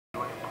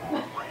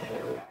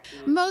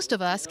Most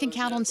of us can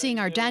count on seeing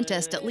our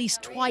dentist at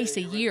least twice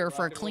a year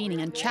for a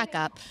cleaning and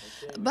checkup,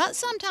 but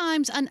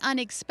sometimes an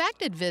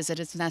unexpected visit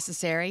is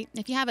necessary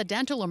if you have a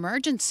dental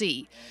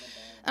emergency.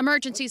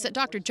 Emergencies that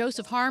Dr.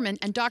 Joseph Harmon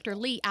and Dr.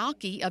 Leigh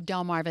Auchey of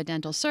Delmarva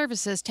Dental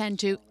Services tend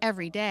to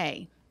every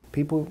day.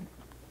 People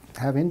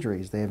have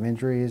injuries. They have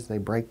injuries, they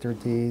break their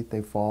teeth,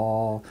 they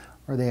fall,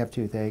 or they have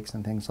toothaches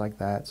and things like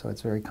that, so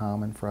it's very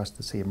common for us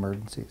to see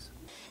emergencies.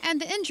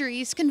 And the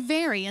injuries can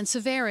vary in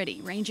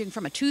severity, ranging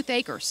from a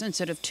toothache or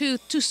sensitive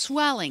tooth to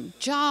swelling,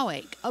 jaw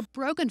ache, a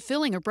broken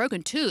filling or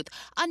broken tooth,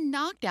 a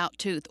knocked out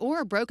tooth,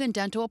 or a broken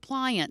dental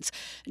appliance.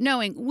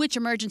 Knowing which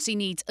emergency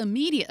needs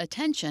immediate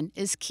attention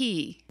is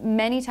key.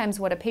 Many times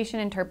what a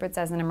patient interprets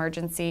as an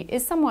emergency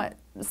is somewhat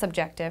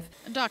subjective.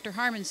 Dr.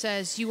 Harmon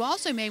says you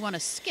also may want to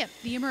skip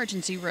the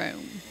emergency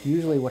room.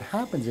 Usually what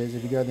happens is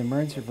if you go to the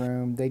emergency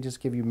room, they just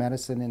give you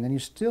medicine and then you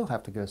still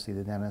have to go see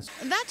the dentist.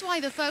 That's why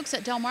the folks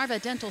at Delmarva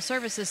Dental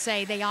Services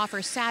say they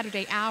offer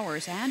Saturday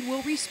hours and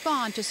will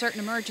respond to certain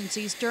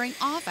emergencies during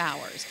off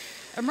hours.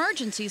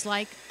 Emergencies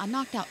like a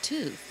knocked out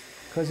tooth.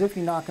 Because if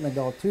you knock an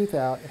adult tooth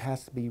out, it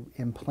has to be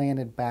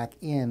implanted back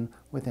in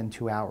within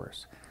 2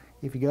 hours.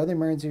 If you go to the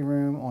emergency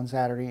room on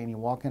Saturday and you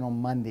walk in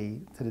on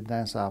Monday to the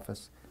dentist's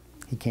office,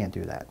 he can't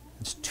do that.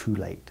 It's too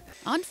late.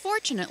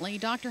 Unfortunately,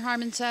 Dr.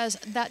 Harmon says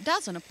that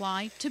doesn't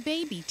apply to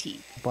baby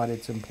teeth. But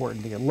it's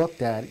important to get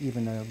looked at,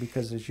 even though,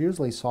 because there's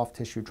usually soft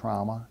tissue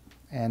trauma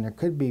and there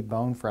could be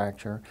bone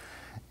fracture.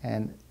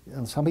 And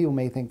some people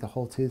may think the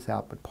whole tooth's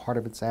out, but part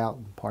of it's out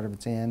and part of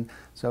it's in.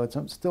 So it's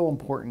still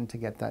important to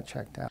get that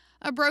checked out.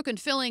 A broken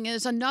filling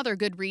is another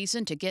good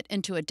reason to get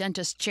into a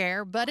dentist's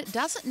chair, but it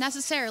doesn't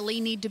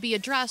necessarily need to be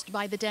addressed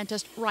by the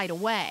dentist right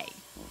away.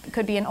 It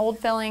could be an old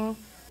filling.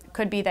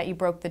 Could be that you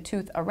broke the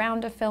tooth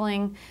around a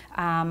filling,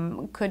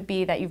 could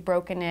be that you've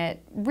broken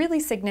it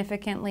really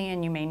significantly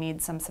and you may need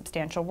some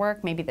substantial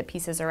work. Maybe the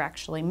pieces are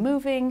actually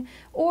moving,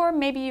 or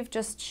maybe you've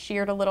just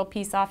sheared a little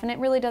piece off and it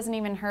really doesn't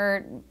even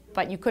hurt,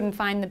 but you couldn't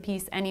find the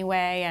piece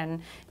anyway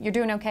and you're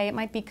doing okay. It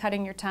might be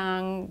cutting your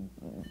tongue.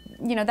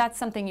 You know, that's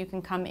something you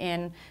can come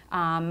in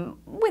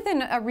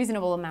within a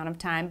reasonable amount of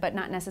time, but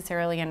not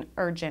necessarily an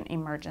urgent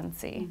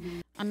emergency.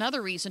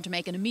 Another reason to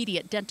make an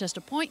immediate dentist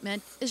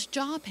appointment is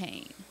jaw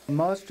pain.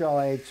 Most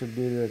jaw aches are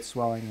due to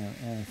swelling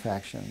and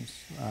infections.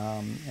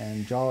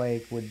 And jaw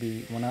ache would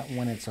be,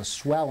 when it's a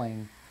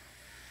swelling,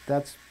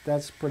 that's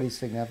pretty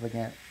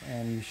significant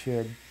and you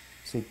should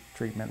seek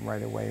treatment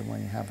right away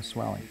when you have a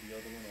swelling.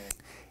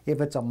 If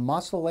it's a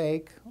muscle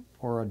ache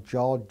or a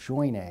jaw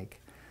joint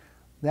ache,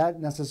 that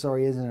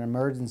necessarily isn't an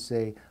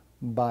emergency,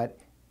 but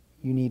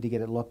you need to get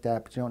it looked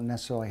at, but you don't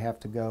necessarily have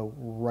to go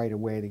right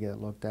away to get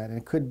it looked at. And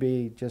it could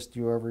be just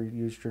you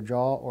overused your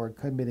jaw, or it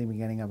could be the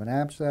beginning of an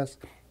abscess,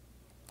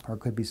 or it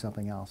could be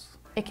something else.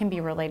 It can be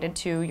related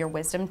to your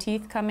wisdom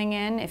teeth coming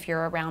in if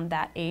you're around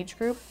that age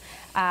group.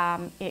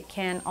 It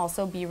can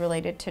also be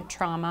related to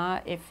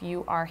trauma if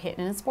you are hit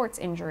in a sports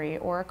injury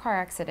or a car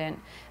accident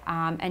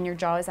and your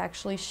jaw is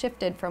actually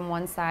shifted from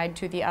one side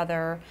to the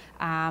other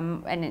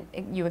and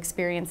you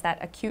experience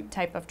that acute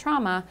type of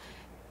trauma.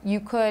 You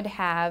could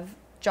have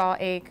jaw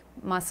ache,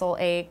 muscle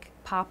ache,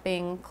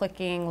 popping,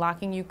 clicking,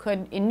 locking. You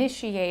could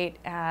initiate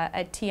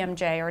a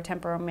TMJ or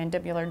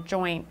temporomandibular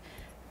joint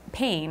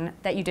pain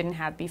that you didn't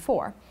have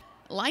before.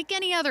 Like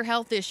any other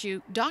health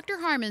issue, Dr.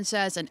 Harmon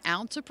says an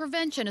ounce of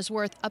prevention is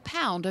worth a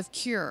pound of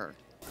cure.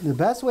 The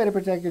best way to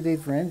protect your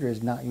teeth from injury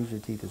is not use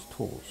your teeth as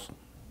tools.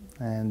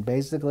 And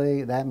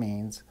basically that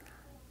means,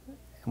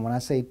 and when I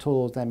say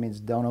tools, that means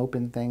don't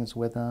open things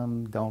with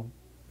them, don't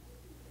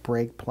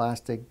break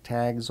plastic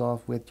tags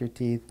off with your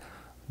teeth,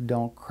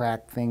 don't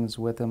crack things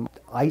with them.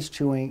 Ice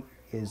chewing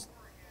is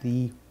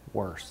the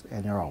worst,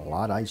 and there are a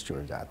lot of ice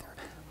chewers out there.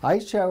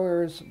 Ice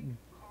chewers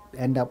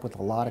end up with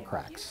a lot of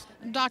cracks.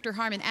 Dr.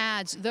 Harmon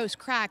adds those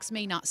cracks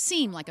may not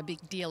seem like a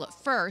big deal at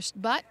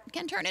first, but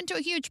can turn into a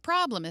huge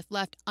problem if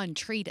left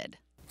untreated.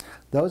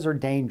 Those are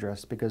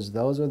dangerous because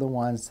those are the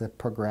ones that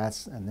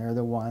progress, and they're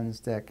the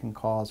ones that can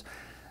cause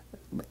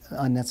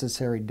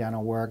unnecessary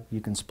dental work.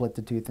 You can split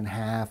the tooth in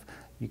half.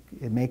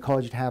 It may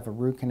cause you to have a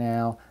root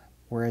canal,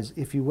 whereas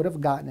if you would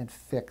have gotten it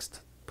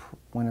fixed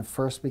when it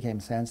first became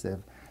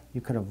sensitive,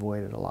 you could have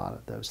avoided a lot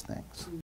of those things.